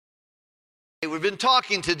We've been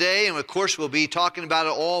talking today, and of course we'll be talking about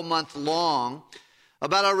it all month long,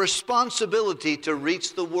 about our responsibility to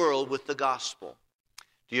reach the world with the gospel.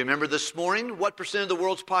 Do you remember this morning? What percent of the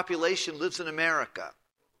world's population lives in America?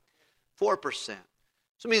 4%. So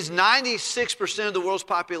it means 96% of the world's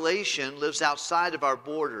population lives outside of our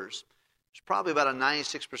borders. There's probably about a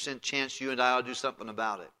 96% chance you and I ought to do something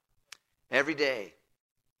about it. Every day,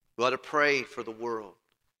 we ought to pray for the world.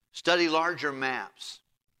 Study larger maps.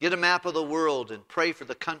 Get a map of the world and pray for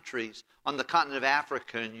the countries on the continent of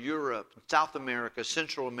Africa and Europe, South America,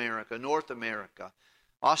 Central America, North America,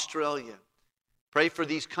 Australia. Pray for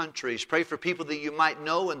these countries. Pray for people that you might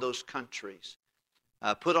know in those countries.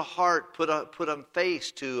 Put a heart, put a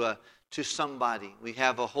face to somebody. We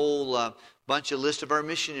have a whole bunch of list of our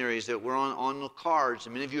missionaries that were on the cards.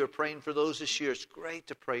 And many of you are praying for those this year. It's great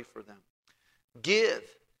to pray for them. Give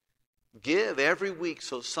every week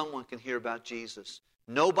so someone can hear about Jesus.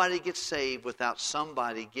 Nobody gets saved without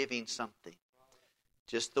somebody giving something.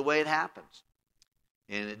 Just the way it happens.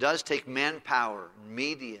 And it does take manpower,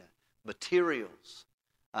 media, materials,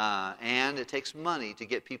 and it takes money to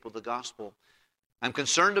get people the gospel. I'm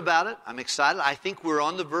concerned about it. I'm excited. I think we're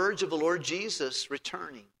on the verge of the Lord Jesus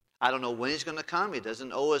returning. I don't know when He's going to come. He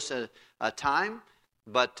doesn't owe us a time.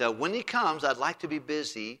 But when He comes, I'd like to be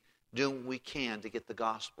busy doing what we can to get the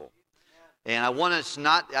gospel. And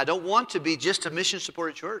I don't want to be just a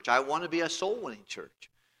mission-supported church. I want to be a soul-winning church.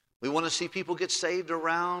 We want to see people get saved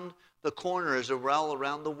around the corner as well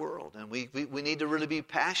around the world. And we need to really be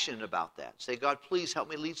passionate about that. Say, God, please help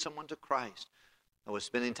me lead someone to Christ. I was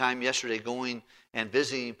spending time yesterday going and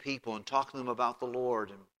visiting people and talking to them about the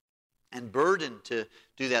Lord and burdened to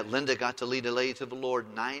do that. Linda got to lead a lady to the Lord,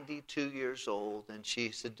 92 years old. And she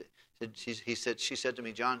said to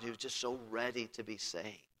me, John, she was just so ready to be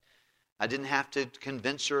saved. I didn't have to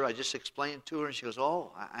convince her. I just explained to her, and she goes,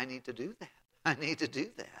 oh, I need to do that. I need to do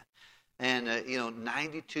that. And,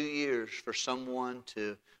 92 years for someone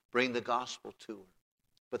to bring the gospel to her.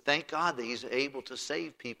 But thank God that He's able to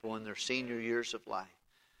save people in their senior years of life.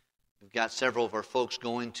 We've got several of our folks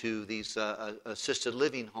going to these assisted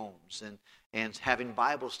living homes and having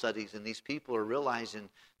Bible studies, and these people are realizing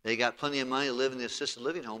they got plenty of money to live in the assisted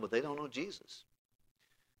living home, but they don't know Jesus.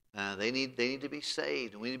 They need to be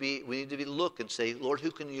saved. We need to be look and say, Lord,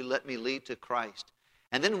 who can you let me lead to Christ?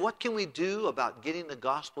 And then what can we do about getting the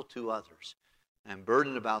gospel to others? I'm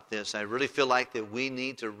burdened about this. I really feel like that we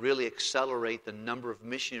need to really accelerate the number of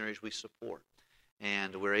missionaries we support.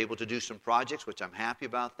 And we're able to do some projects, which I'm happy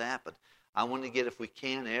about that. But I want to get, if we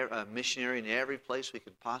can, a missionary in every place we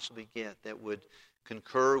could possibly get that would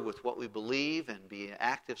concur with what we believe and be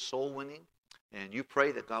active soul winning. And you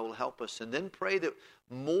pray that God will help us. And then pray that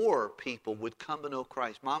more people would come to know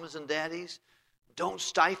Christ. Mamas and daddies, don't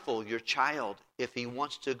stifle your child if he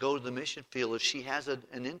wants to go to the mission field, if she has an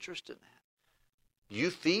interest in that.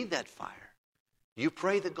 You feed that fire. You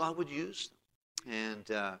pray that God would use them.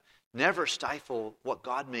 And never stifle what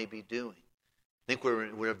God may be doing. I think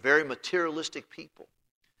we're a very materialistic people.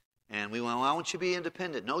 And we want, well, I want you to be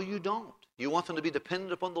independent. No, you don't. You want them to be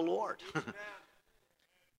dependent upon the Lord.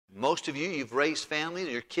 Most of you, you've raised families,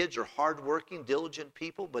 and your kids are hardworking, diligent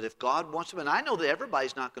people, but if God wants them, and I know that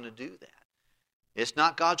everybody's not going to do that. It's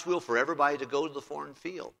not God's will for everybody to go to the foreign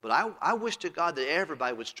field. But I wish to God that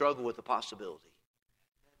everybody would struggle with the possibility.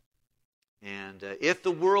 And if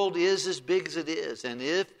the world is as big as it is, and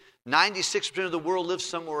if 96% of the world lives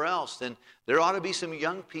somewhere else, then there ought to be some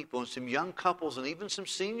young people and some young couples and even some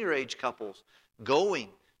senior age couples going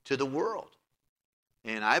to the world.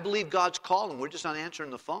 And I believe God's calling. We're just not answering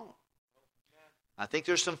the phone. I think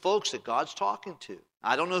there's some folks that God's talking to.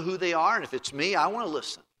 I don't know who they are, and if it's me, I want to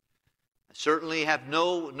listen. I certainly have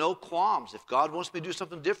no qualms if God wants me to do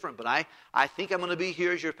something different, but I think I'm going to be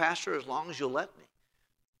here as your pastor as long as you'll let me.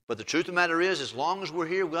 But the truth of the matter is, as long as we're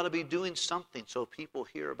here, we've got to be doing something so people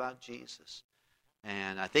hear about Jesus.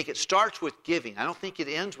 And I think it starts with giving. I don't think it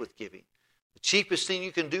ends with giving. The cheapest thing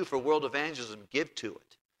you can do for world evangelism, give to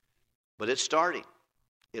it. But it's starting.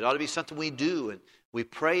 It ought to be something we do, and we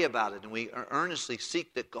pray about it, and we earnestly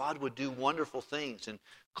seek that God would do wonderful things and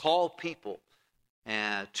call people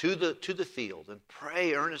to the field and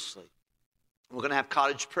pray earnestly. We're going to have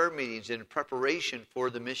cottage prayer meetings in preparation for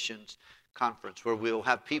the missions conference where we'll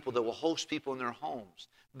have people that will host people in their homes.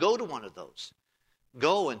 Go to one of those.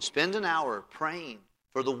 Go and spend an hour praying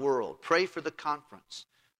for the world. Pray for the conference.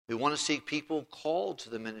 We want to see people called to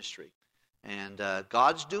the ministry. And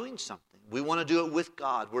God's doing something. We want to do it with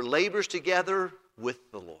God. We're laborers together with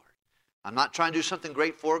the Lord. I'm not trying to do something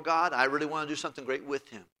great for God. I really want to do something great with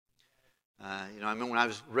Him. I remember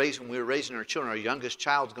when we were raising our children, our youngest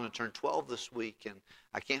child's going to turn 12 this week, and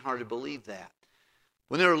I can't hardly believe that.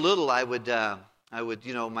 When they were little, Linda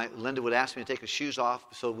would ask me to take her shoes off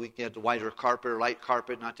so we could have the whiter carpet or light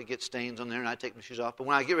carpet, not to get stains on there, and I'd take my shoes off. But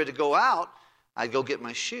when I get ready to go out, I'd go get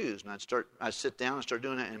my shoes, and I'd sit down and start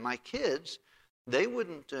doing it. And my kids, they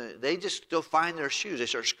wouldn't, they just go find their shoes. They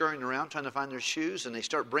start scurrying around trying to find their shoes, and they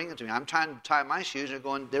start bringing it to me. I'm trying to tie my shoes,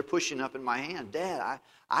 and they're pushing up in my hand. Dad,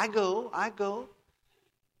 I go.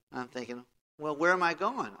 I'm thinking, well, where am I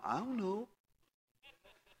going? I don't know.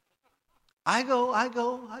 I go.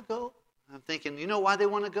 I'm thinking, you know why they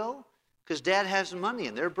want to go? Because Dad has money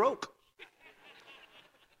and they're broke.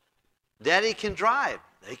 Daddy can drive.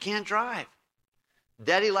 They can't drive.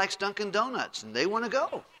 Daddy likes Dunkin' Donuts and they want to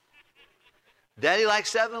go. Daddy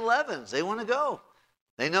likes 7-Elevens. They want to go.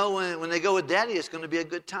 They know when they go with Daddy, it's going to be a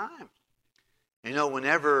good time.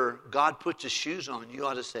 Whenever God puts his shoes on, you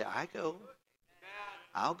ought to say, I go.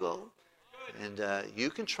 I'll go. And you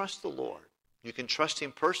can trust the Lord. You can trust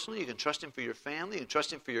him personally. You can trust him for your family. You can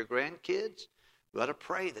trust him for your grandkids. We ought to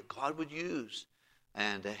pray that God would use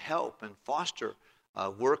and help and foster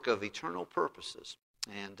a work of eternal purposes.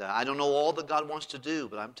 And I don't know all that God wants to do,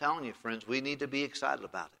 but I'm telling you, friends, we need to be excited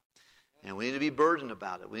about it. And we need to be burdened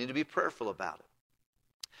about it. We need to be prayerful about it.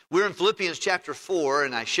 We're in Philippians chapter 4,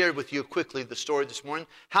 and I shared with you quickly the story this morning.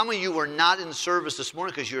 How many of you were not in service this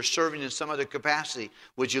morning because you're serving in some other capacity?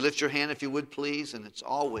 Would you lift your hand if you would, please? And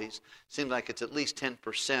seems like it's at least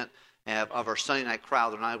 10% of our Sunday night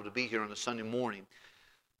crowd that are not able to be here on a Sunday morning.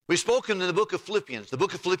 We've spoken in the book of Philippians. The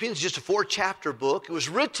book of Philippians is just a 4-chapter book. It was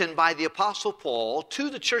written by the Apostle Paul to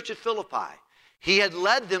the church at Philippi. He had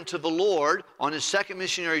led them to the Lord on his second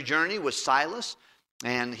missionary journey with Silas.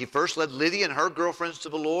 And he first led Lydia and her girlfriends to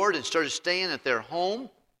the Lord and started staying at their home,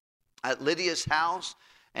 at Lydia's house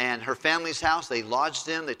and her family's house. They lodged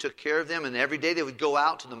them. They took care of them. And every day they would go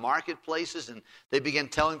out to the marketplaces and they began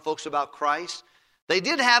telling folks about Christ. They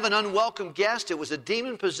did have an unwelcome guest. It was a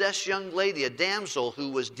demon-possessed young lady, a damsel who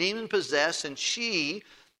was demon-possessed, and she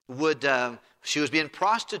was being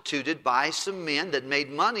prostituted by some men that made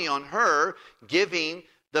money on her giving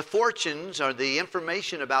the fortunes or the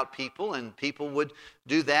information about people, and people would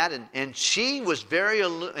do that. And she was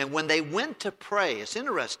and when they went to pray, it's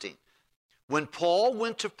interesting. When Paul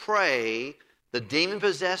went to pray, the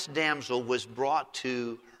demon-possessed damsel was brought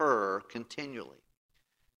to her continually.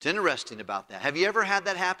 It's interesting about that. Have you ever had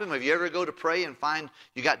that happen? Have you ever go to pray and find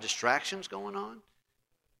you got distractions going on?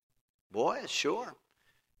 Boy, sure.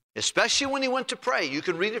 Especially when he went to pray. You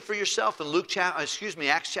can read it for yourself in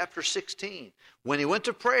Acts chapter 16. When he went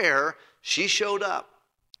to prayer, she showed up.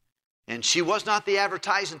 And she was not the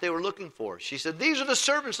advertisement they were looking for. She said, these are the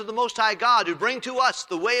servants of the Most High God who bring to us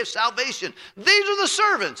the way of salvation. These are the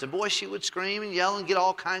servants. And boy, she would scream and yell and get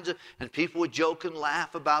all kinds of, and people would joke and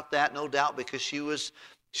laugh about that, no doubt, because she was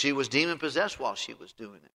demon-possessed while she was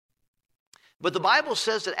doing it. But the Bible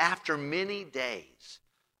says that after many days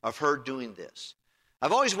of her doing this,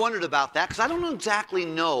 I've always wondered about that because I don't exactly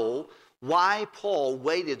know why Paul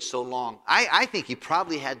waited so long. I think he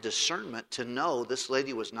probably had discernment to know this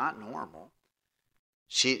lady was not normal.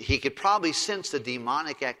 He could probably sense the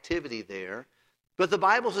demonic activity there. But the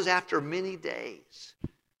Bible says after many days,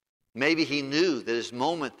 maybe he knew that his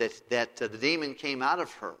moment that the demon came out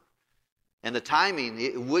of her and the timing,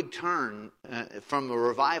 it would turn from a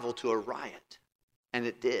revival to a riot. And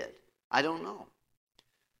it did. I don't know.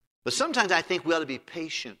 But sometimes I think we ought to be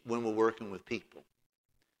patient when we're working with people.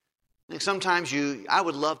 I think sometimes I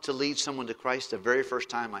would love to lead someone to Christ the very first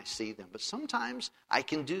time I see them. But sometimes I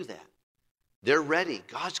can do that. They're ready.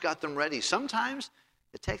 God's got them ready. Sometimes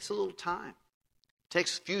it takes a little time. It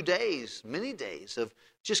takes a few days, many days of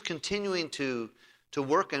just continuing to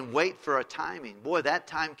work and wait for a timing. Boy, that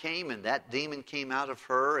time came and that demon came out of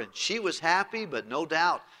her. And she was happy, but no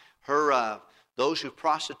doubt those who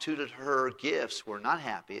prostituted her gifts were not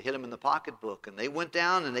happy. It hit them in the pocketbook. And they went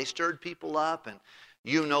down and they stirred people up. And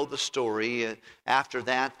you know the story. After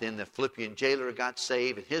that, then the Philippian jailer got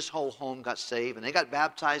saved, and his whole home got saved. And they got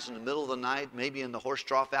baptized in the middle of the night, maybe in the horse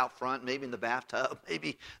trough out front, maybe in the bathtub.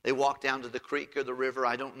 Maybe they walked down to the creek or the river,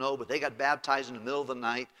 I don't know. But they got baptized in the middle of the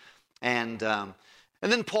night. And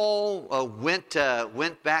then Paul went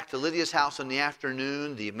back to Lydia's house in the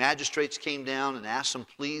afternoon. The magistrates came down and asked him,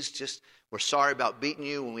 please, we're sorry about beating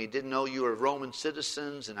you when we didn't know you were Roman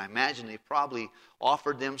citizens. And I imagine they probably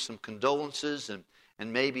offered them some condolences and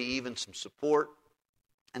maybe even some support.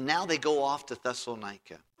 And now they go off to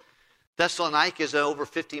Thessalonica. Thessalonica is over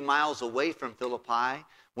 50 miles away from Philippi.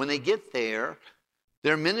 When they get there,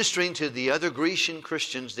 they're ministering to the other Grecian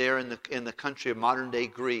Christians there in the country of modern-day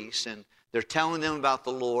Greece. And they're telling them about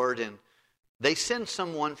the Lord. And they send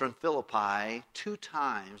someone from Philippi 2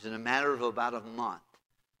 times in a matter of about a month.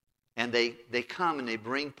 And they come and they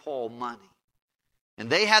bring Paul money. And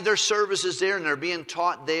they have their services there and they're being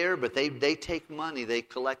taught there, but they take money, they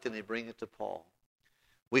collect and they bring it to Paul.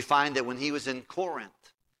 We find that when he was in Corinth,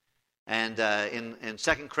 and in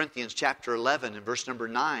 2 Corinthians chapter 11 and verse number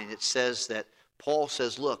 9, it says that Paul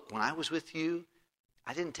says, look, when I was with you,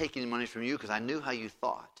 I didn't take any money from you because I knew how you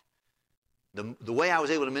thought. The way I was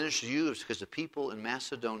able to minister to you is because the people in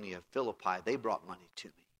Macedonia, Philippi, they brought money to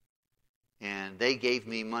me. And they gave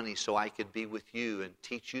me money so I could be with you and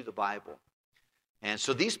teach you the Bible. And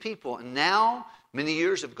so these people, and now many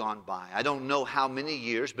years have gone by. I don't know how many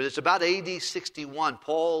years, but it's about AD 61.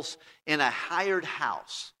 Paul's in a hired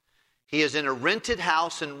house. He is in a rented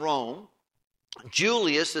house in Rome.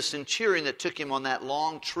 Julius, the centurion that took him on that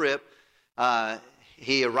long trip,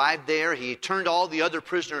 he arrived there. He turned all the other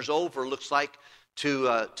prisoners over, looks like, to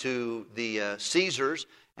the Caesars.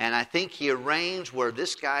 And I think he arranged where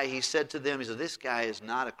this guy, he said to them, he said, this guy is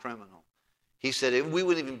not a criminal. He said, we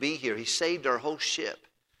wouldn't even be here. He saved our whole ship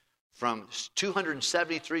from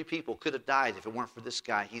 273 people could have died if it weren't for this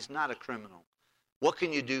guy. He's not a criminal. What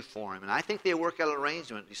can you do for him? And I think they work out an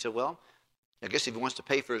arrangement. He said, well, I guess if he wants to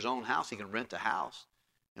pay for his own house, he can rent a house.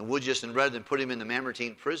 And we'll just, and rather than put him in the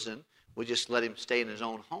Mamertine prison, we'll just let him stay in his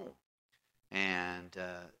own home. And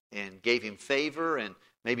gave him favor, and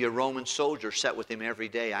maybe a Roman soldier sat with him every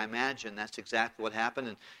day. I imagine that's exactly what happened.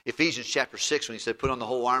 In Ephesians chapter 6, when he said, put on the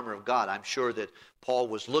whole armor of God, I'm sure that Paul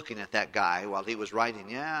was looking at that guy while he was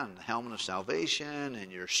writing, and the helmet of salvation,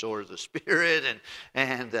 and your sword of the Spirit,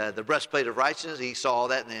 and the breastplate of righteousness. He saw all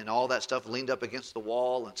that, and all that stuff leaned up against the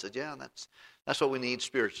wall and said, yeah, that's what we need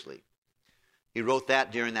spiritually. He wrote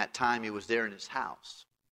that during that time he was there in his house.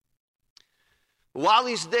 While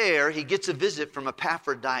he's there, he gets a visit from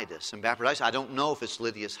Epaphroditus. And Epaphroditus, I don't know if it's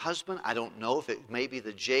Lydia's husband. I don't know if it may be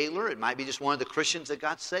the jailer. It might be just one of the Christians that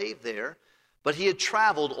got saved there. But he had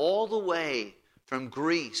traveled all the way from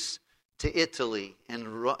Greece to Italy and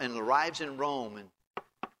arrives in Rome and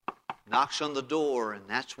knocks on the door. And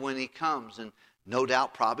that's when he comes. And no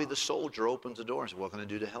doubt probably the soldier opens the door and says, what can I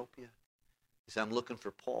do to help you? He said, I'm looking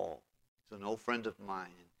for Paul. He's an old friend of mine.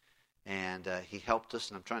 And he helped us,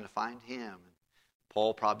 and I'm trying to find him.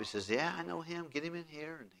 Paul probably says, yeah, I know him. Get him in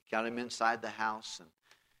here. And he got him inside the house.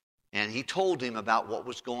 And he told him about what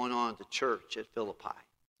was going on at the church at Philippi.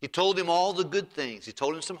 He told him all the good things. He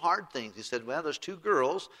told him some hard things. He said, well, there's 2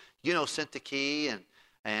 girls, Syntyche,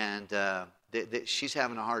 and she's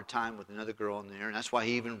having a hard time with another girl in there. And that's why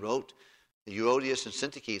he even wrote Euodias and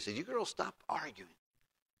Syntyche. He said, you girls, stop arguing.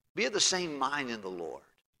 Be of the same mind in the Lord.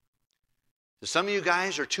 So some of you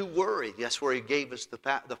guys are too worried. That's where he gave us the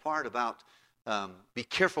part about be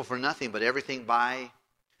careful for nothing, but everything by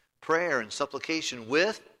prayer and supplication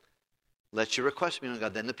with, let your requests be known to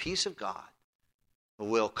God. Then the peace of God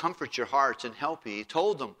will comfort your hearts and help you. He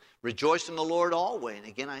told them, rejoice in the Lord always. And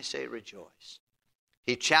again, I say rejoice.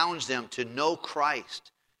 He challenged them to know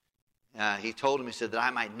Christ. He told them, he said, that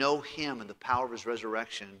I might know him and the power of his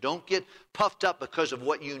resurrection. Don't get puffed up because of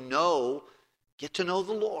what you know. Get to know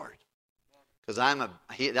the Lord. Because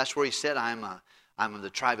that's where he said, I'm of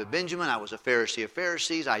the tribe of Benjamin. I was a Pharisee of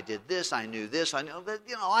Pharisees. I did this. I knew this. I know that.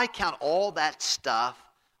 I count all that stuff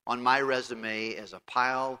on my resume as a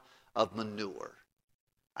pile of manure.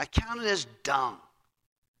 I count it as dung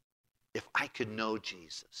if I could know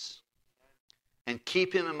Jesus and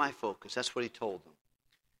keep him in my focus. That's what he told them.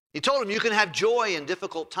 He told them you can have joy in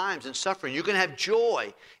difficult times and suffering. You can have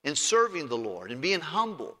joy in serving the Lord and being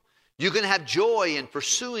humble. You can have joy in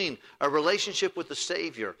pursuing a relationship with the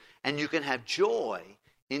Savior, and you can have joy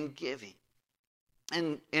in giving.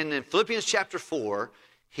 And in Philippians chapter 4,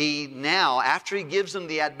 he now, after he gives them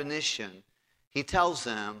the admonition, he tells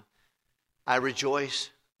them, I rejoice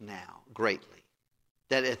now greatly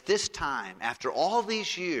that at this time, after all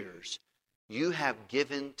these years, you have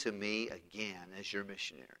given to me again as your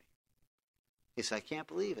missionary. He said, I can't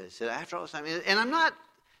believe it. He said, after all this time, and I'm not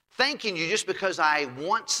thanking you just because I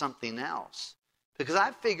want something else. Because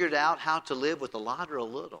I've figured out how to live with a lot or a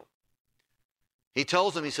little. He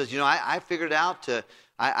tells them, he says, I figured out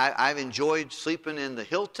I've enjoyed sleeping in the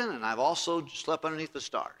Hilton, and I've also slept underneath the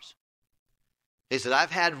stars. He said,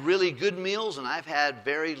 I've had really good meals, and I've had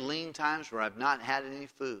very lean times where I've not had any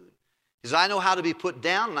food. He said, I know how to be put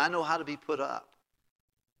down, and I know how to be put up.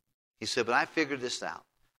 He said, but I figured this out.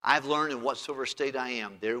 I've learned in whatsoever state I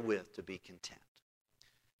am, therewith to be content.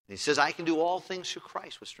 And he says, I can do all things through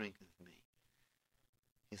Christ which strengtheneth me.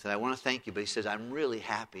 He said, I want to thank you. But he says, I'm really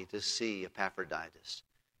happy to see Epaphroditus.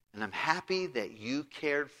 And I'm happy that you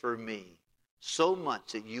cared for me so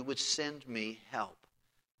much that you would send me help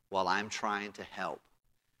while I'm trying to help.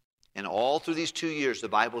 And all through these 2 years, the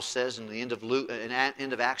Bible says in the end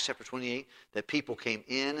of Acts chapter 28, that people came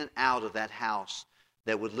in and out of that house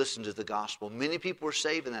that would listen to the gospel. Many people were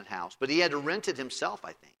saved in that house, but he had to rent it himself,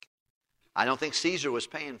 I think. I don't think Caesar was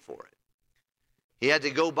paying for it. He had to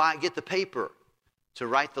go get the paper to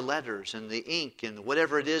write the letters and the ink and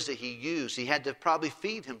whatever it is that he used. He had to probably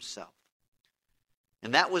feed himself.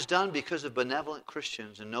 And that was done because of benevolent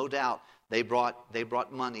Christians, and no doubt they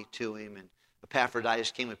brought money to him. And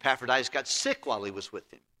Epaphroditus came. Epaphroditus got sick while he was with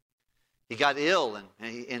him. He got ill,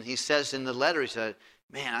 and he says in the letter, he said,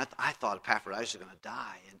 man, I thought Epaphroditus was going to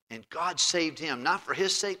die. And God saved him, not for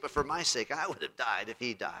his sake, but for my sake. I would have died if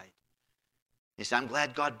he died. He said, I'm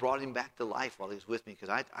glad God brought him back to life while he was with me,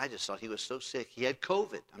 because I just thought he was so sick. He had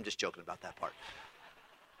COVID. I'm just joking about that part.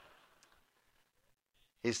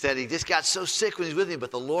 He said he just got so sick when he was with me,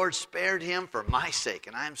 but the Lord spared him for my sake,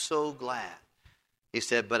 and I'm so glad. He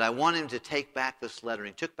said, but I want him to take back this letter.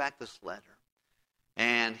 And he took back this letter.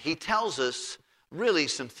 And he tells us really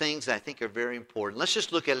some things that I think are very important. Let's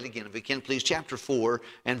just look at it again, if we can, please. Chapter 4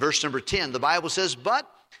 and verse number 10. The Bible says, but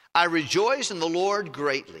I rejoice in the Lord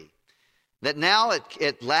greatly, that now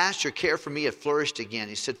at last your care for me had flourished again.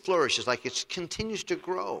 He said flourishes, like it continues to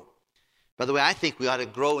grow. By the way, I think we ought to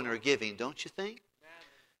grow in our giving, don't you think?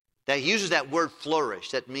 That he uses that word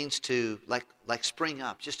flourish. That means to, like spring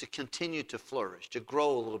up, just to continue to flourish, to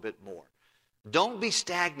grow a little bit more. Don't be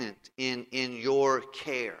stagnant in your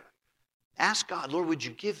care. Ask God, Lord, would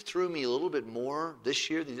you give through me a little bit more this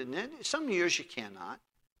year? Some years you cannot.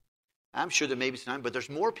 I'm sure there may be some time, but there's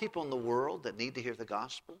more people in the world that need to hear the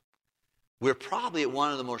gospel. We're probably at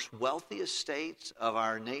one of the most wealthiest states of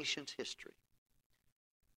our nation's history.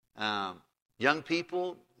 Young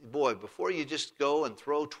people, boy, before you just go and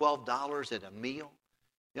throw $12 at a meal,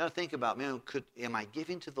 you got to think about, man, am I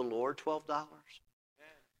giving to the Lord $12?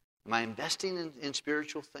 Am I investing in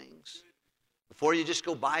spiritual things? Before you just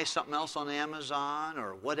go buy something else on Amazon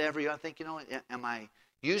or whatever, you got to think, am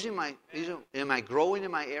I growing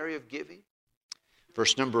in my area of giving?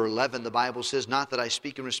 Verse number 11, the Bible says, not that I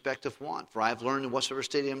speak in respect of want, for I have learned in whatsoever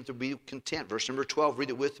state I am to be content. Verse number 12, read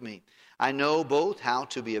it with me. I know both how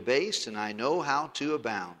to be abased and I know how to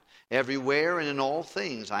abound. Everywhere and in all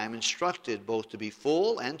things I am instructed both to be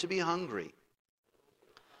full and to be hungry.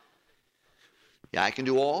 Yeah, I can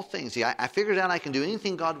do all things. See, I figured out I can do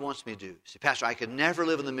anything God wants me to do. See, Pastor, I could never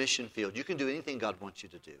live in the mission field. You can do anything God wants you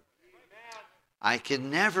to do. I can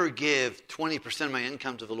never give 20% of my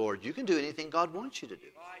income to the Lord. You can do anything God wants you to do.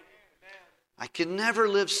 I can never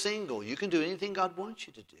live single. You can do anything God wants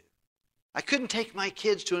you to do. I couldn't take my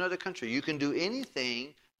kids to another country. You can do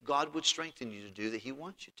anything God would strengthen you to do that he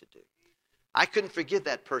wants you to do. I couldn't forgive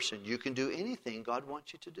that person. You can do anything God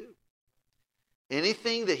wants you to do.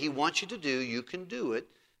 Anything that he wants you to do, you can do it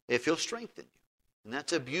if he'll strengthen you. And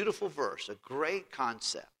that's a beautiful verse, a great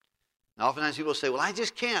concept. And oftentimes people say, well, I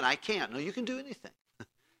just can't. I can't. No, you can do anything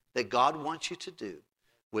that God wants you to do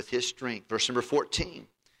with his strength. Verse number 14.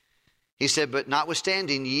 He said, but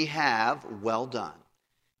notwithstanding ye have well done,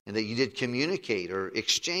 and that you did communicate or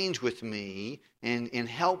exchange with me and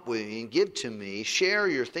help with me and give to me, share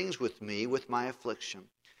your things with me with my affliction.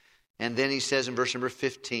 And then he says in verse number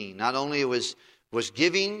 15, not only was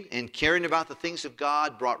giving and caring about the things of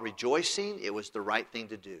God brought rejoicing, it was the right thing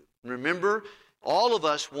to do. Remember, all of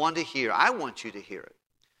us want to hear. I want you to hear it.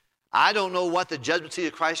 I don't know what the judgment seat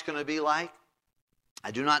of Christ is going to be like. I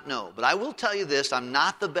do not know. But I will tell you this, I'm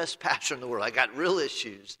not the best pastor in the world. I got real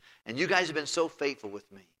issues. And you guys have been so faithful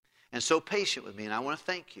with me and so patient with me, and I want to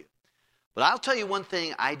thank you. But I'll tell you one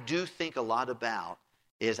thing I do think a lot about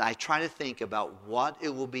is I try to think about what it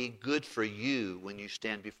will be good for you when you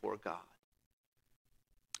stand before God.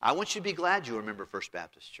 I want you to be glad you remember First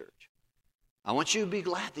Baptist Church. I want you to be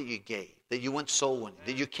glad that you gave, that you went soul winning,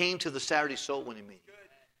 that you came to the Saturday soul winning meeting.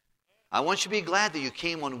 I want you to be glad that you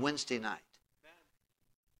came on Wednesday night.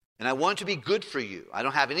 And I want it to be good for you. I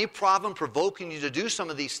don't have any problem provoking you to do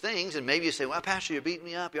some of these things. And maybe you say, well, Pastor, you're beating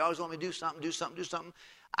me up. You always want me to do something.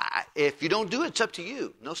 If you don't do it, it's up to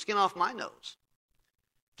you. No skin off my nose.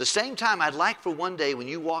 At the same time, I'd like for one day when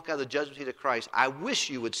you walk out of the judgment seat of Christ, I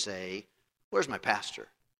wish you would say, where's my pastor?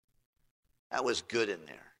 That was good in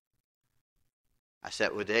there. I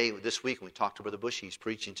sat with Dave this week and we talked to Brother Bush. He's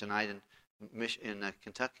preaching tonight in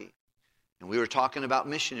Kentucky. And we were talking about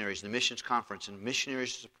missionaries, the missions conference, and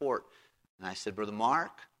missionaries support. And I said, Brother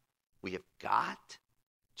Mark, we have got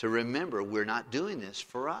to remember we're not doing this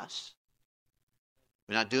for us.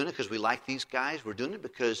 We're not doing it because we like these guys. We're doing it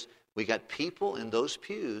because we got people in those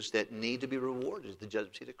pews that need to be rewarded at the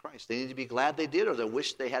judgment seat of Christ. They need to be glad they did, or they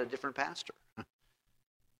wish they had a different pastor.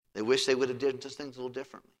 They wish they would have done things a little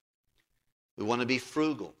differently. We want to be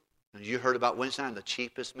frugal. And you heard about Winston, the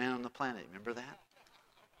cheapest man on the planet. Remember that?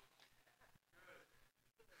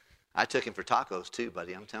 I took him for tacos too,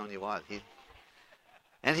 buddy. I'm telling you what.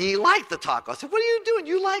 He liked the taco. I said, what are you doing?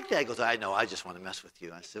 You like that? He goes, I know. I just want to mess with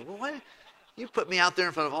you. I said, well, why? You put me out there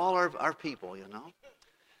in front of all our people, you know.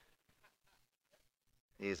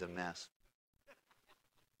 He's a mess.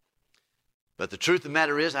 But the truth of the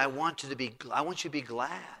matter is, I want you to be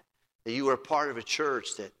glad that you are part of a church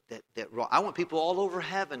that I want people all over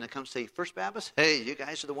heaven to come say, First Baptist, hey, you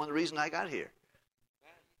guys are the reason I got here.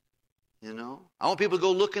 You know, I want people to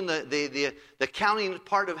go look in the counting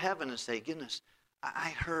part of heaven and say, goodness,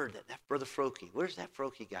 I heard that Brother Frokie, where's that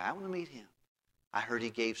Frokie guy? I want to meet him. I heard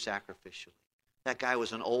he gave sacrificially. That guy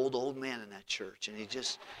was an old man in that church, and he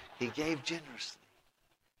gave generously.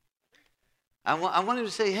 I want him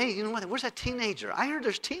to say, hey, you know what? Where's that teenager? I heard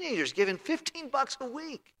there's teenagers giving $15 a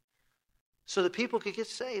week so that people could get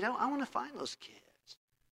saved. I want to find those kids.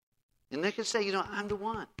 And they could say, you know, I'm the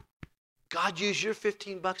one. God used your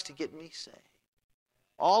 $15 to get me saved.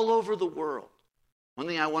 All over the world. One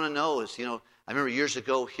thing I want to know is, you know, I remember years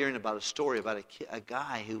ago hearing about a story about a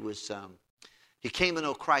guy who was, he came to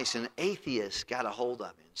know Christ, and an atheist got a hold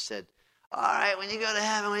of him and said, all right, when you go to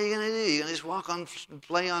heaven, what are you going to do? You're going to just walk on,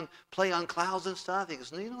 play on clouds and stuff? He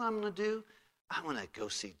goes, no, you know what I'm going to do? I'm going to go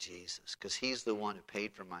see Jesus because he's the one who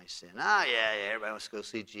paid for my sin. Yeah, everybody wants to go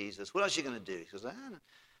see Jesus. What else are you going to do? He goes, I'm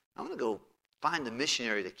going to go find the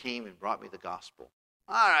missionary that came and brought me the gospel.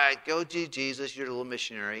 All right, go to Jesus, you're a little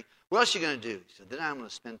missionary. What else are you going to do? He said, then I'm going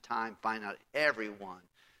to spend time finding out everyone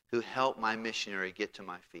who helped my missionary get to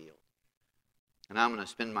my field. And I'm going to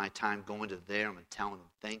spend my time going to them and telling them,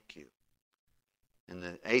 thank you. And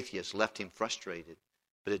the atheist left him frustrated.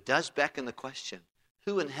 But it does beckon the question,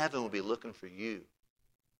 who in heaven will be looking for you?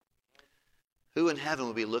 Who in heaven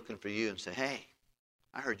will be looking for you and say, hey,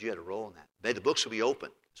 I heard you had a role in that. The books will be open.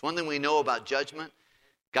 It's one thing we know about judgment.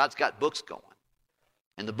 God's got books going.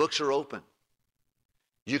 And the books are open.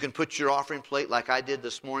 You can put your offering plate like I did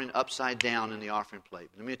this morning upside down in the offering plate.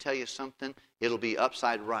 But let me tell you something. It'll be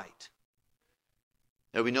upside right.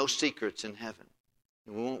 There'll be no secrets in heaven.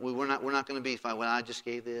 We're not going to be fine. Well, I just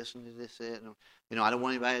gave this and this. And, you know, I don't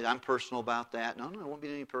want anybody. I'm personal about that. No, it won't be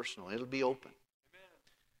any personal. It'll be open.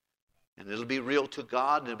 Amen. And it'll be real to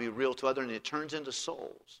God, and it'll be real to others, and it turns into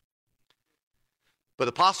souls. But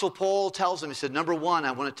Apostle Paul tells them, he said, number one,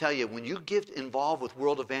 I want to tell you, when you get involved with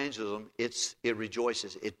world evangelism, it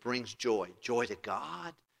rejoices. It brings joy. Joy to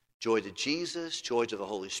God, joy to Jesus, joy to the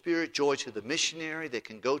Holy Spirit, joy to the missionary that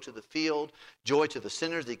can go to the field, joy to the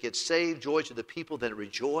sinners that get saved, joy to the people that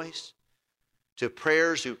rejoice, to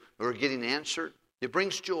prayers who are getting answered. It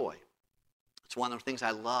brings joy. It's one of the things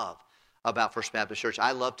I love about First Baptist Church.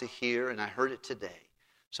 I love to hear, and I heard it today.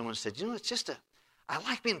 Someone said, you know, I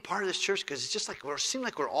like being part of this church because it's just like it seems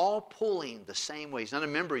like we're all pulling the same way. He's not a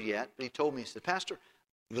member yet, but he told me, he said, Pastor,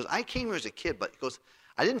 he goes, I came here as a kid, but he goes,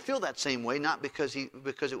 I didn't feel that same way, not because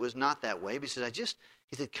it was not that way. But he said,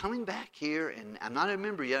 he said, coming back here, and I'm not a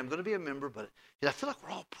member yet, I'm going to be a member, but he said, I feel like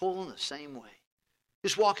we're all pulling the same way.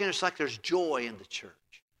 Just walk in, it's like there's joy in the church.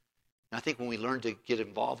 And I think when we learn to get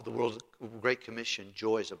involved with the World Great Commission,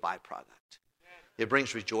 joy is a byproduct. It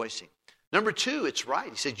brings rejoicing. Number two, it's right.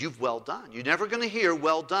 He said, you've well done. You're never going to hear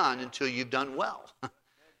well done until you've done well.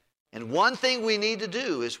 And one thing we need to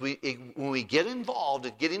do is when we get involved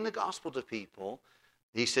in getting the gospel to people,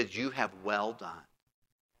 he said, you have well done.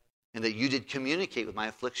 And that you did communicate with my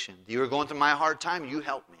affliction. You were going through my hard time, you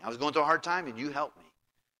helped me. I was going through a hard time, and you helped me.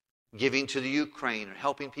 Giving to the Ukraine or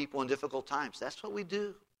helping people in difficult times. That's what we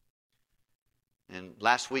do. And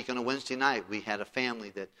last week on a Wednesday night, we had a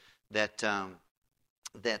family that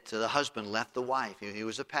the husband left the wife. He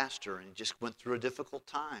was a pastor and he just went through a difficult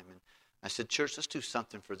time. And I said, church, let's do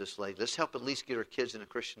something for this lady. Let's help at least get her kids in a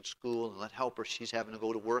Christian school and let help her. She's having to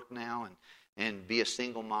go to work now and be a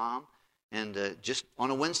single mom. And just on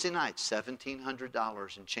a Wednesday night,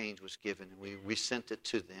 $1,700 and change was given. And we sent it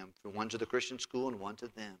to them, one to the Christian school and one to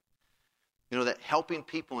them. You know, that helping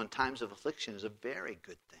people in times of affliction is a very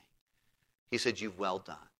good thing. He said, you've well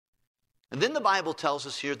done. And then the Bible tells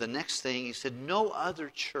us here the next thing. He said, no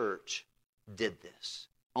other church did this.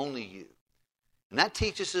 Only you. And that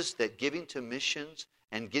teaches us that giving to missions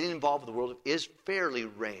and getting involved with the world is fairly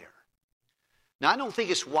rare. Now, I don't think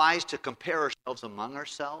it's wise to compare ourselves among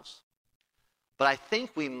ourselves. But I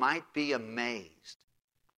think we might be amazed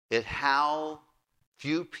at how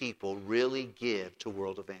few people really give to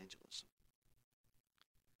world evangelism.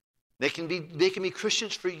 They can be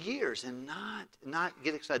Christians for years and not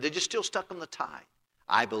get excited. They're just still stuck on the tithe.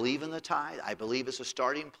 I believe in the tithe. I believe it's a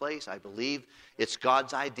starting place. I believe it's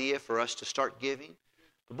God's idea for us to start giving.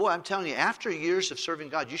 But boy, I'm telling you, after years of serving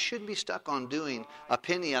God, you shouldn't be stuck on doing a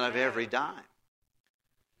penny out of every dime.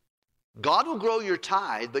 God will grow your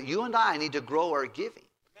tithe, but you and I need to grow our giving.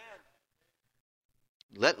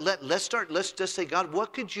 Let's just say, God,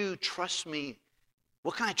 what could you trust me?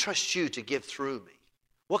 What can I trust you to give through me?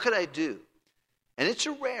 What could I do? And it's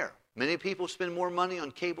rare. Many people spend more money on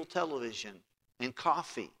cable television and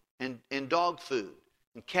coffee and dog food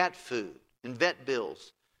and cat food and vet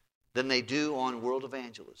bills than they do on world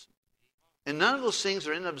evangelism. And none of those things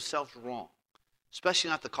are in and of themselves wrong, especially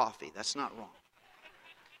not the coffee. That's not wrong.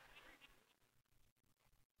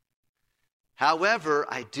 However,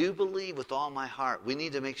 I do believe with all my heart, we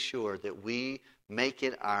need to make sure that we make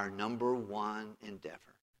it our number one endeavor.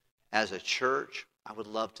 As a church, I would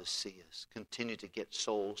love to see us continue to get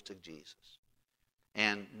souls to Jesus.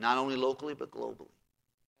 And not only locally, but globally.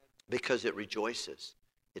 Because it rejoices.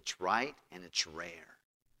 It's right and it's rare.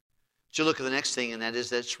 So look at the next thing, and that is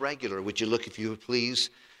that it's regular. Would you look, if you would please,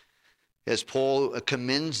 as Paul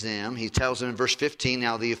commends them, he tells them in verse 15,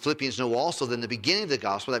 now the Philippians know also that in the beginning of the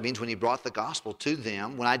gospel, that means when he brought the gospel to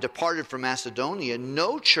them, when I departed from Macedonia,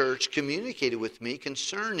 no church communicated with me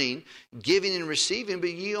concerning giving and receiving,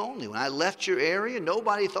 but ye only. When I left your area,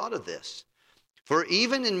 nobody thought of this. For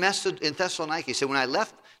even in Thessalonica, he said, when I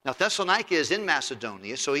left, now Thessalonica is in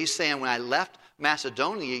Macedonia, so he's saying when I left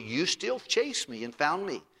Macedonia, you still chased me and found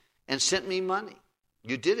me and sent me money.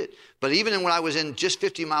 You did it. But even when I was in just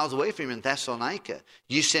 50 miles away from you in Thessalonica,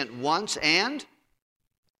 you sent once and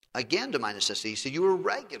again to my necessity. So you were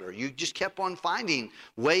regular. You just kept on finding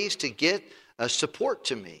ways to get support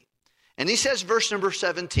to me. And he says, verse number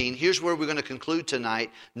 17, here's where we're going to conclude tonight.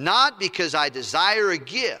 Not because I desire a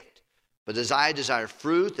gift, but as I desire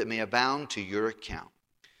fruit that may abound to your account.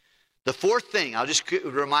 The fourth thing, I'll just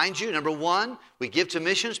remind you, number one, we give to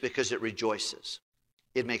missions because it rejoices.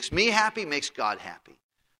 It makes me happy, makes God happy.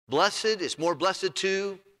 Blessed, it's more blessed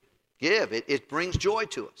to give. It brings joy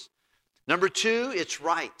to us. Number two, it's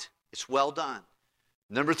right. It's well done.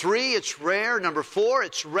 Number three, it's rare. Number four,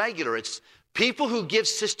 it's regular. It's people who give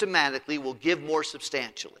systematically will give more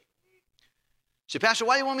substantially. So, Pastor,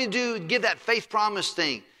 why do you want me to give that faith promise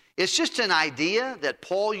thing? It's just an idea that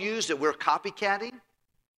Paul used that we're copycatting.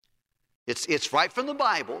 It's right from the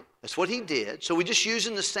Bible. That's what he did. So we're just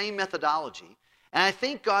using the same methodology. And I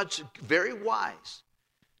think God's very wise.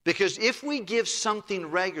 Because if we give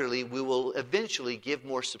something regularly, we will eventually give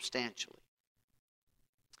more substantially.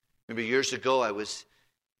 Remember years ago, I was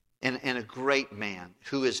in a great man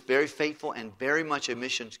who is very faithful and very much a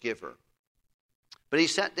missions giver. But he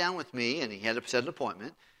sat down with me and he had to set an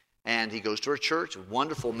appointment. And he goes to our church, a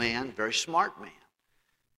wonderful man, very smart man.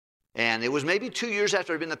 And it was maybe 2 years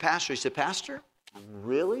after I'd been the pastor. He said, Pastor, I'm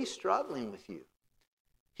really struggling with you.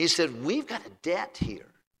 He said, we've got a debt here.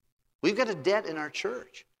 We've got a debt in our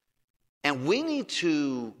church. And we need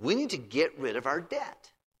to get rid of our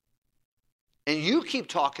debt. And you keep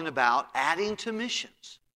talking about adding to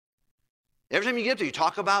missions. Every time you get there, you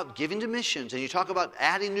talk about giving to missions and you talk about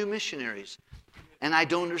adding new missionaries. And I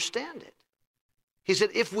don't understand it. He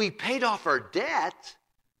said, if we paid off our debt,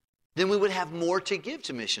 then we would have more to give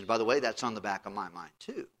to missions. By the way, that's on the back of my mind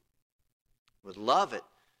too. Would love it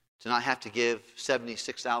to not have to give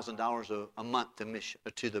 $76,000 a month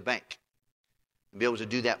to the bank and be able to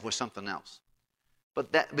do that with something else.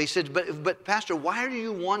 But he said, but Pastor, why are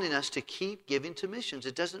you wanting us to keep giving to missions?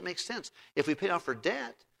 It doesn't make sense. If we paid off our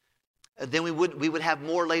debt, then we would have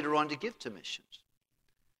more later on to give to missions.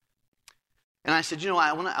 And I said,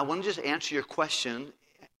 I want to just answer your question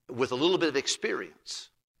with a little bit of experience.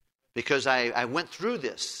 Because I went through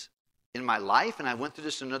this in my life, and I went through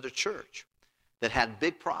this in another church that had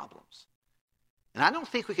big problems. And I don't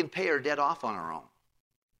think we can pay our debt off on our own.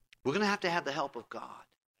 We're going to have the help of God.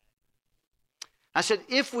 I said,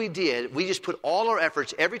 if we did, we just put all our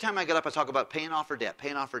efforts, every time I get up, I talk about paying off our debt,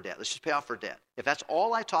 paying off our debt. Let's just pay off our debt. If that's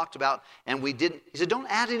all I talked about, and we didn't, he said, don't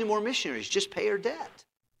add any more missionaries, just pay our debt.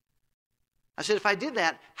 I said, if I did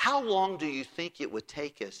that, how long do you think it would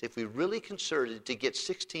take us if we really concerted to get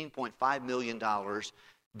 $16.5 million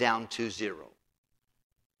down to zero?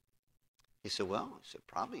 He said,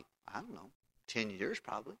 probably, I don't know, 10 years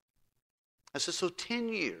probably. I said, so 10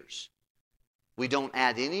 years. We don't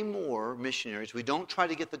add any more missionaries. We don't try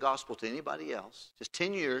to get the gospel to anybody else. Just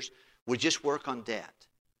 10 years, we just work on debt.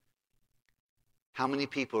 How many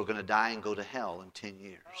people are going to die and go to hell in 10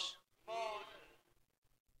 years?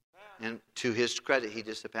 And to his credit, he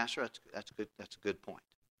just said, Pastor, that's a good point.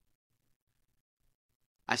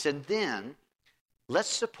 I said, then, let's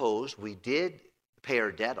suppose we did pay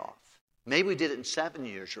our debt off. Maybe we did it in 7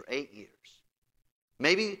 years or 8 years.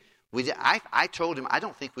 Maybe we did. I told him, I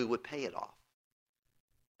don't think we would pay it off.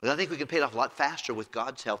 But I think we can pay it off a lot faster with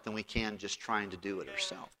God's help than we can just trying to do it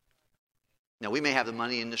ourselves. Now, we may have the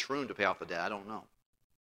money in this room to pay off the debt. I don't know.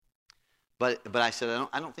 But I said,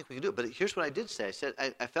 I don't think we can do it. But here's what I did say. I said,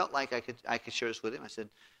 I felt like I could share this with him. I said,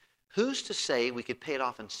 who's to say we could pay it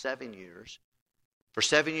off in 7 years? For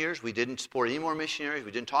 7 years, we didn't support any more missionaries.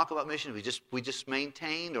 We didn't talk about missions. We just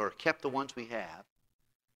maintained or kept the ones we have.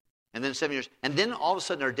 And then 7 years. And then all of a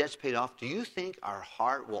sudden our debt's paid off. Do you think our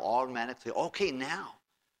heart will automatically, okay, now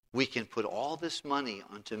we can put all this money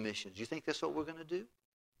onto missions? Do you think that's what we're going to do?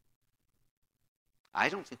 I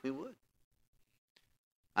don't think we would.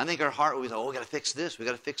 I think our heart would be like, we got to fix this. We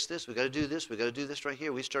got to fix this. We got to do this. We got to do this right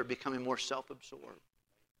here. We start becoming more self-absorbed.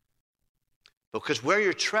 Because where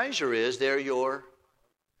your treasure is, there your...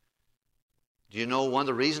 Do you know one of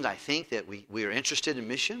the reasons I think that we are interested in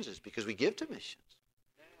missions is because we give to missions.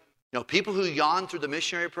 You know, people who yawn through the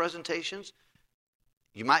missionary presentations,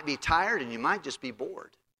 you might be tired and you might just be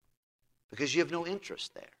bored because you have no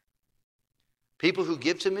interest there. People who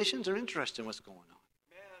give to missions are interested in what's going on.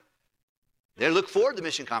 They look forward to the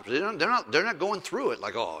mission conference. They're not going through it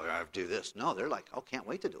like, I have to do this. No, they're like, can't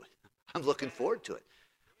wait to do it. I'm looking forward to it.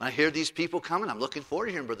 When I hear these people coming, I'm looking forward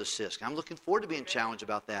to hearing Brother Sisk. I'm looking forward to being challenged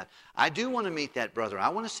about that. I do want to meet that brother. I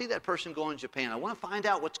want to see that person going to Japan. I want to find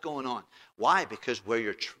out what's going on. Why? Because where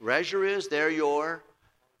your treasure is, there your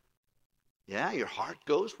heart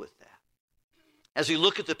goes with that. As we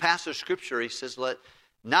look at the passage of Scripture, he says,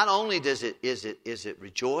 not only is it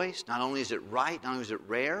rejoice, not only is it right, not only is it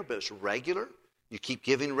rare, but it's regular. You keep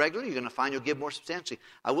giving regularly, you're going to find you'll give more substantially.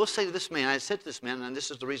 I will say to this man, I said to this man, and this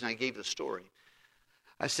is the reason I gave the story.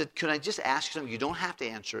 I said, could I just ask you something? You don't have to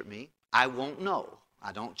answer it me. I won't know.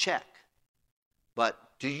 I don't check. But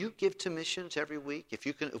do you give to missions every week? If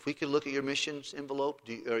we could look at your missions envelope,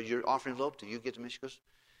 or your offering envelope, do you give to missions?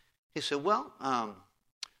 He said, well,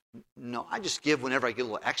 no, I just give whenever I get a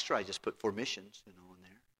little extra. I just put for missions, in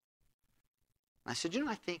there. I said,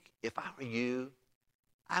 I think if I were you,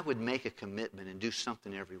 I would make a commitment and do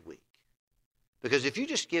something every week. Because if you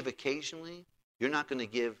just give occasionally, you're not going to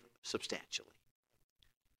give substantially.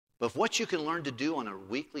 But what you can learn to do on a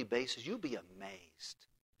weekly basis, you'll be amazed.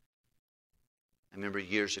 I remember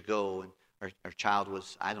years ago, and our child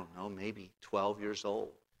was, maybe 12 years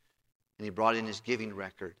old. And he brought in his giving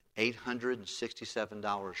record,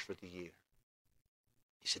 $867 for the year.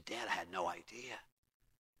 He said, Dad, I had no idea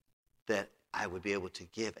that I would be able to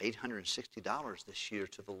give $860 this year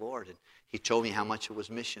to the Lord. And he told me how much it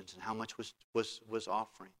was missions and how much was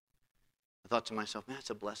offering. I thought to myself, man, that's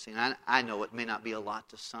a blessing. I know it may not be a lot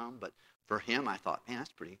to some, but for him, I thought, man,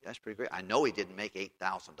 that's pretty great. I know he didn't make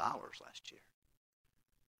 $8,000 last year.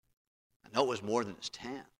 I know it was more than his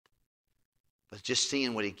 10th. But just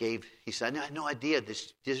seeing what he gave, he said, I had no idea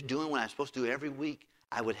this doing what I'm supposed to do every week,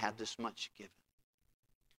 I would have this much given.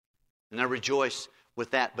 And I rejoice with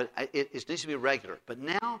that, but it needs to be regular. But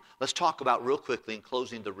now, let's talk about real quickly in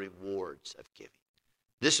closing the rewards of giving.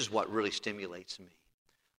 This is what really stimulates me.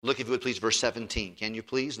 Look, if you would please, verse 17. Can you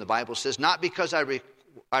please? And the Bible says, not because I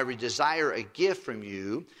desire a gift from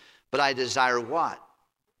you, but I desire what?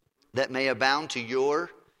 That may abound to your...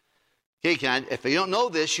 Okay, if you don't know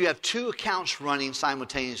this, you have two accounts running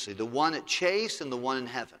simultaneously. The one at Chase and the one in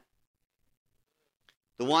heaven.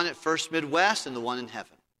 The one at First Midwest and the one in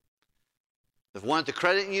heaven. The one at the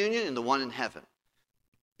credit union and the one in heaven.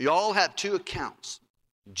 You all have two accounts.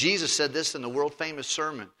 Jesus said this in the world-famous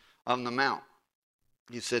Sermon on the Mount.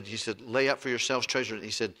 He said, lay up for yourselves treasure.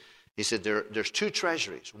 He said there's two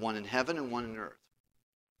treasuries, one in heaven and one in earth.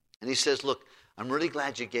 And he says, look, I'm really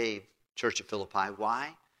glad you gave Church at Philippi.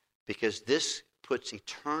 Why? Because this puts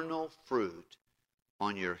eternal fruit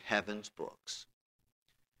on your heaven's books.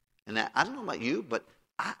 And that, I don't know about you, but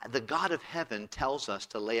the God of heaven tells us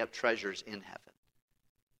to lay up treasures in heaven.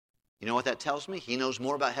 You know what that tells me? He knows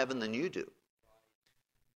more about heaven than you do.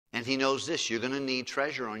 And he knows this, you're going to need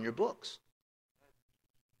treasure on your books.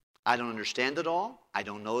 I don't understand it all. I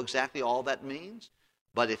don't know exactly all that means.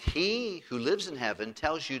 But if he who lives in heaven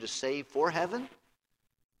tells you to save for heaven,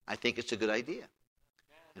 I think it's a good idea.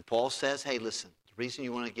 And Paul says, hey, listen, the reason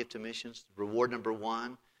you want to give to missions, reward number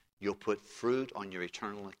one, you'll put fruit on your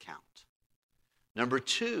eternal account. Number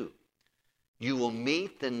two, you will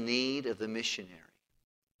meet the need of the missionary.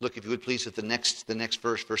 Look, if you would please, at the next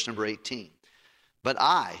verse, verse number 18. But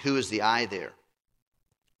I, who is the I there,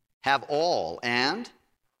 have all, and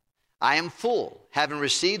I am full, having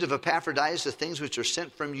received of Epaphroditus the things which are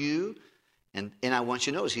sent from you. And I want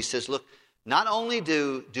you to notice, he says, look, not only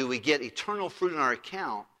do we get eternal fruit in our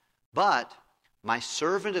account, but my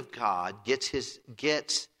servant of God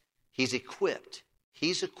he's equipped.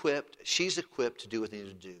 He's equipped, she's equipped to do what they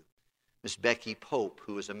need to do. Miss Becky Pope,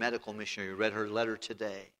 who is a medical missionary. Read her letter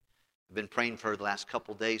today. I've been praying for her the last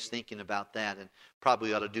couple of days, thinking about that, and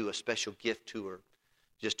probably ought to do a special gift to her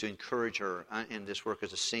just to encourage her in this work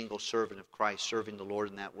as a single servant of Christ, serving the Lord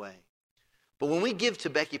in that way. But when we give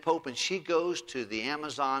to Becky Pope and she goes to the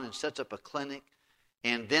Amazon and sets up a clinic,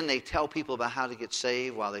 and then they tell people about how to get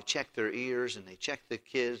saved while they check their ears and they check the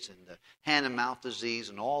kids and the hand and mouth disease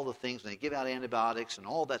and all the things, and they give out antibiotics and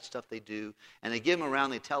all that stuff they do, and they give them around,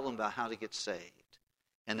 they tell them about how to get saved,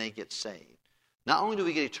 and they get saved. Not only do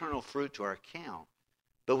we get eternal fruit to our account,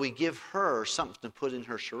 but we give her something to put in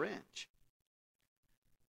her syringe.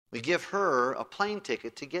 We give her a plane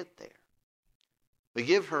ticket to get there. We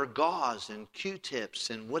give her gauze and Q-tips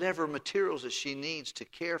and whatever materials that she needs to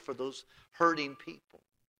care for those hurting people.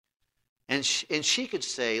 And she could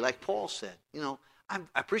say, like Paul said, I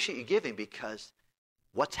appreciate you giving because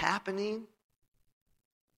what's happening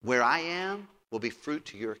where I am will be fruit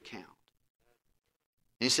to your account.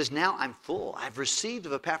 And he says, now I'm full. I've received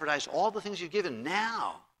of Epaphroditus all the things you've given.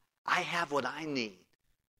 Now I have what I need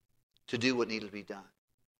to do what needed to be done.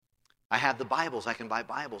 I have the Bibles. I can buy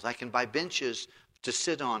Bibles. I can buy benches to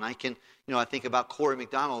sit on. I can, I think about Corey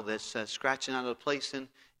McDonald that's scratching out a place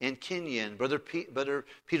in Kenya. And Brother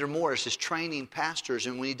Peter Morris is training pastors.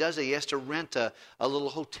 And when he does it, he has to rent a little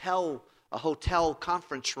hotel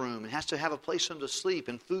conference room, and has to have a place for them to sleep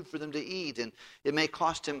and food for them to eat. And it may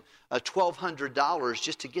cost him $1,200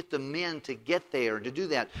 just to get the men to get there and to do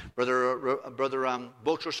that. Brother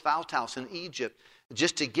Boutros Faltaus in Egypt,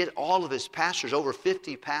 just to get all of his pastors, over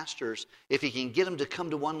 50 pastors, if he can get them to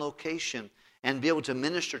come to one location and be able to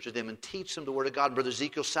minister to them and teach them the Word of God. Brother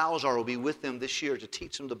Ezekiel Salazar will be with them this year to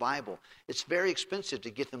teach them the Bible. It's very expensive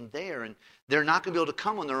to get them there, and they're not going to be able to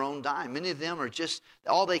come on their own dime. Many of them are just,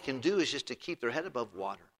 all they can do is just to keep their head above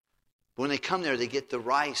water. But when they come there, they get the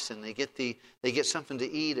rice, and they get something to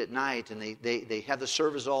eat at night, and they have the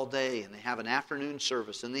service all day, and they have an afternoon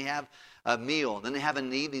service, and they have a meal, and then they have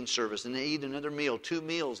an evening service, and they eat another meal, 2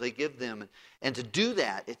 meals they give them. And to do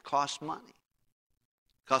that, it costs money.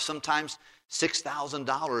 It costs sometimes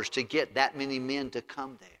 $6,000 to get that many men to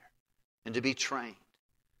come there and to be trained.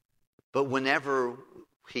 But whenever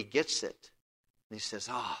he gets it, he says,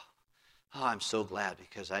 oh, I'm so glad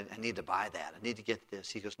because I need to buy that. I need to get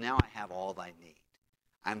this. He goes, now I have all I need.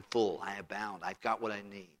 I'm full. I abound. I've got what I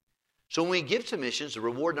need. So when we give to missions, the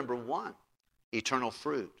reward number 1, eternal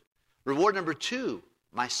fruit. Reward number 2,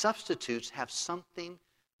 my substitutes have something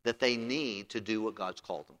that they need to do what God's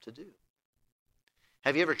called them to do.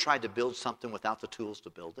 Have you ever tried to build something without the tools to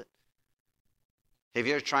build it? Have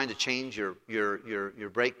you ever tried to change your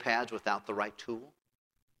brake pads without the right tool?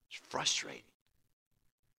 It's frustrating.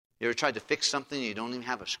 You ever tried to fix something and you don't even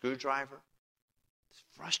have a screwdriver? It's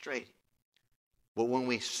frustrating. But when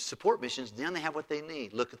we support missions, then they have what they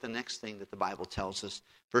need. Look at the next thing that the Bible tells us.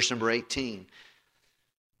 Verse number 18.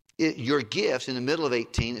 Your gift, in the middle of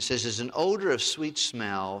 18, it says, is an odor of sweet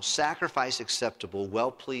smell, sacrifice acceptable,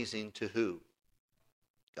 well-pleasing to who?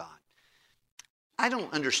 God. I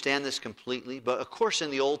don't understand this completely, but of course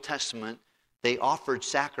in the Old Testament, they offered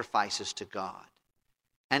sacrifices to God.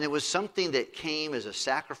 And it was something that came as a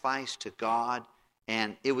sacrifice to God,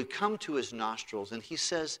 and it would come to his nostrils. And he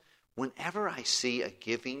says, whenever I see a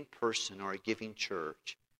giving person or a giving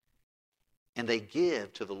church, and they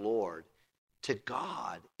give to the Lord, to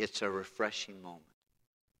God, it's a refreshing moment.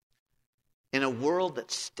 In a world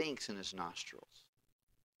that stinks in his nostrils.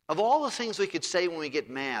 Of all the things we could say when we get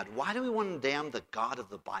mad, why do we want to damn the God of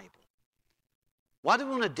the Bible? Why do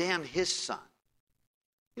we want to damn his son?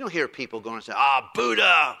 You don't hear people going and say,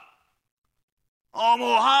 Buddha!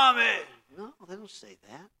 Muhammad! No, they don't say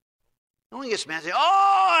that. No one gets mad and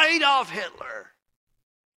say, Adolf Hitler!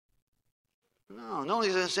 No one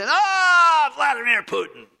gets say, Vladimir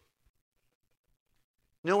Putin!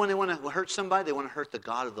 When they want to hurt somebody, they want to hurt the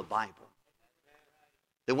God of the Bible.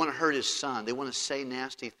 They want to hurt his son. They want to say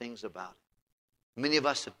nasty things about it. Many of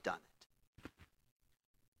us have done it.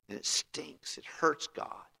 And it stinks. It hurts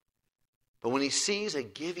God. But when he sees a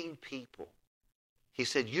giving people, he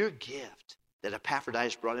said, your gift that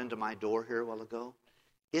Epaphroditus brought into my door here a while ago,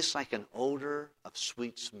 it's like an odor of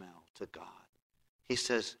sweet smell to God. He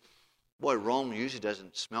says, boy, Rome usually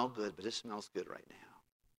doesn't smell good, but it smells good right now.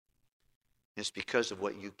 It's because of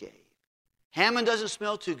what you gave. Hammond doesn't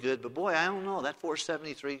smell too good, but boy, I don't know, that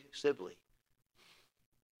 473 Sibley,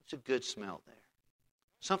 it's a good smell there.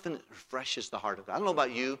 Something that refreshes the heart of God. I don't know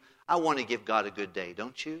about you, I want to give God a good day,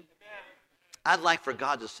 don't you? I'd like for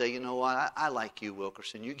God to say, you know what, I like you,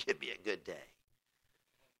 Wilkerson, you give me a good day.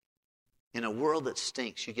 In a world that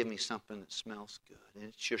stinks, you give me something that smells good. And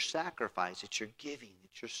it's your sacrifice, it's your giving,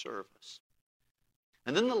 it's your service.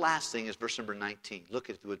 And then the last thing is verse number 19. Look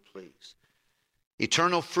at it, if you would please.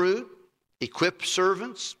 Eternal fruit, equipped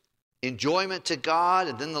servants, enjoyment to God.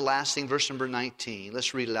 And then the last thing, verse number 19.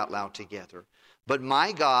 Let's read it out loud together. But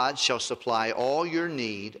my God shall supply all your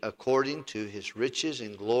need according to his riches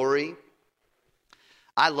and glory.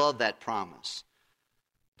 I love that promise.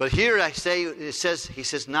 But here he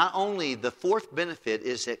says, not only the fourth benefit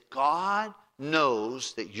is that God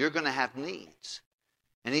knows that you're going to have needs.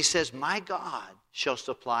 And he says, my God shall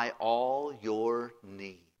supply all your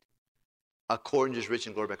need according to his riches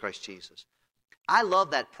and glory by Christ Jesus. I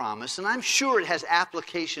love that promise, and I'm sure it has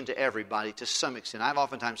application to everybody to some extent. I've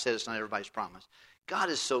oftentimes said it's not everybody's promise. God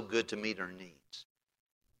is so good to meet our needs.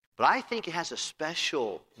 But I think it has a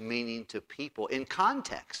special meaning to people in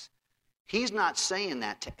context. He's not saying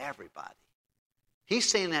that to everybody. He's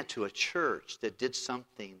saying that to a church that did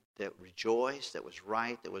something that rejoiced, that was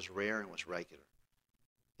right, that was rare, and was regular.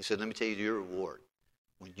 He said, let me tell you your reward.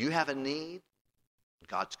 When you have a need,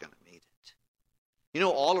 God's going to meet it. You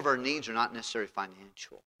know, all of our needs are not necessarily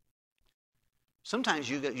financial. Sometimes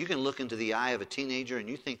you can look into the eye of a teenager and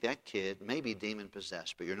you think that kid may be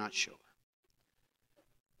demon-possessed, but you're not sure.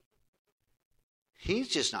 He's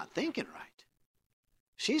just not thinking right.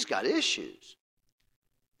 She's got issues.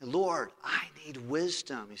 Lord, I need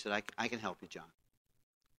wisdom. He said, I can help you, John.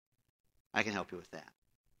 I can help you with that.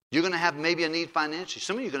 You're going to have maybe a need financially.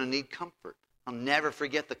 Some of you are going to need comfort. I'll never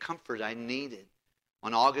forget the comfort I needed.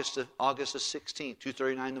 On August the 16th,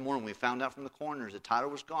 2:39 in the morning, we found out from the coroners that Tyler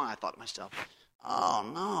was gone. I thought to myself, oh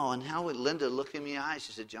no. And how would Linda look in my eyes?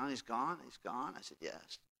 She said, John, he's gone? He's gone? I said,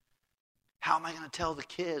 yes. How am I going to tell the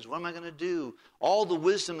kids? What am I going to do? All the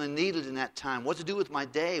wisdom I needed in that time. What to do with my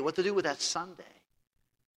day? What to do with that Sunday?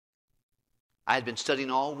 I had been studying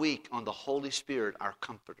all week on the Holy Spirit, our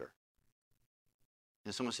comforter.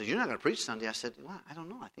 And someone said, you're not going to preach Sunday. I said, well, I don't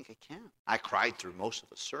know. I think I can. I cried through most of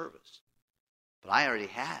the service. But I already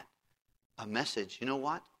had a message. You know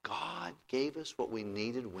what? God gave us what we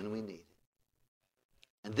needed when we needed it.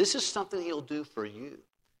 And this is something he'll do for you.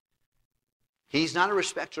 He's not a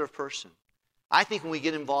respecter of person. I think when we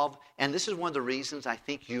get involved, and this is one of the reasons I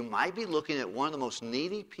think you might be looking at one of the most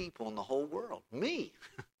needy people in the whole world, me.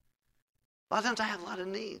 A lot of times I have a lot of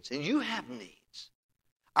needs, and you have needs.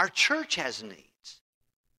 Our church has needs.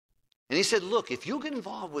 And he said, look, if you'll get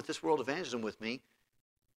involved with this world evangelism with me,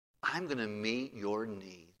 I'm going to meet your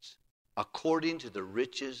needs according to the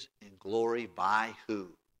riches and glory by who?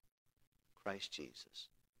 Christ Jesus.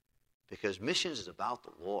 Because missions is about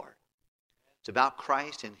the Lord. It's about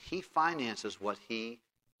Christ, and he finances what he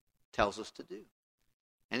tells us to do.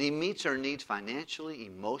 And he meets our needs financially,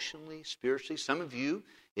 emotionally, spiritually. Some of you,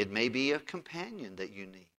 it may be a companion that you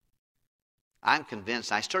need. I'm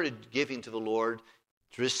convinced. I started giving to the Lord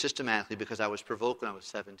systematically because I was provoked when I was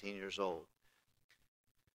 17 years old.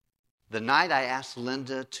 The night I asked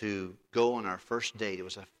Linda to go on our first date, it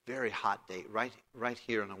was a very hot date, right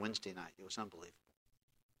here on a Wednesday night. It was unbelievable.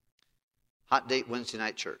 Hot date, Wednesday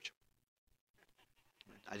night church.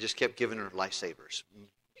 I just kept giving her lifesavers.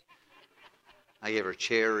 I gave her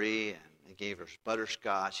cherry, and I gave her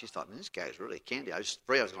butterscotch. She thought, man, this guy's really candy. I was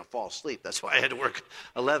afraid I was going to fall asleep. That's why I had to work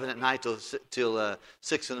 11 at night till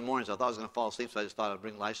 6 in the morning. So I thought I was going to fall asleep, so I just thought I'd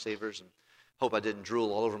bring lifesavers and hope I didn't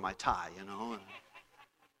drool all over my tie, you know.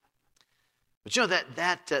 But you know,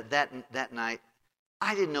 that night,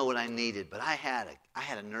 I didn't know what I needed, but I had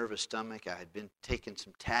a nervous stomach. I had been taking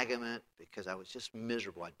some Tagamet because I was just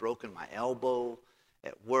miserable. I'd broken my elbow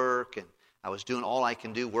at work, and I was doing all I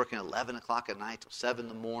can do, working 11 o'clock at night till 7 in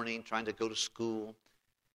the morning, trying to go to school.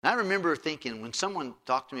 And I remember thinking, when someone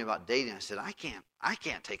talked to me about dating, I said, I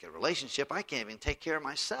can't take a relationship. I can't even take care of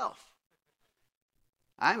myself.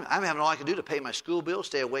 I'm having all I can do to pay my school bill,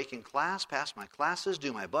 stay awake in class, pass my classes,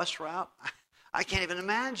 do my bus route. I can't even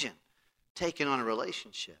imagine taking on a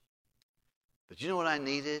relationship. But you know what I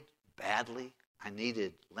needed badly? I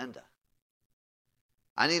needed Linda.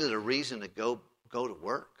 I needed a reason to go to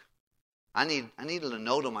work. I needed a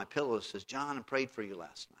note on my pillow that says, John, I prayed for you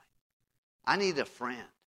last night. I needed a friend.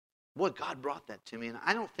 Boy, God brought that to me, and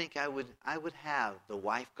I don't think I would have the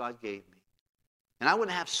wife God gave me. And I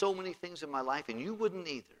wouldn't have so many things in my life, and you wouldn't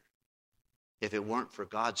either, if it weren't for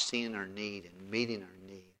God seeing our need and meeting our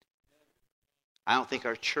need. I don't think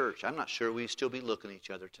our church, I'm not sure we'd still be looking at each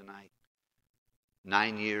other tonight.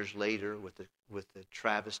 9 years later, with the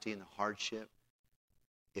travesty and the hardship,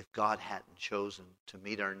 if God hadn't chosen to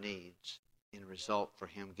meet our needs in result for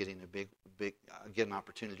him getting get an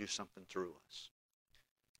opportunity to do something through us.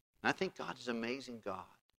 And I think God is an amazing God.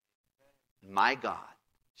 My God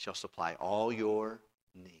shall supply all your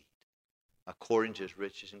need according to his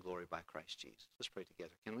riches and glory by Christ Jesus. Let's pray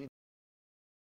together. Can we?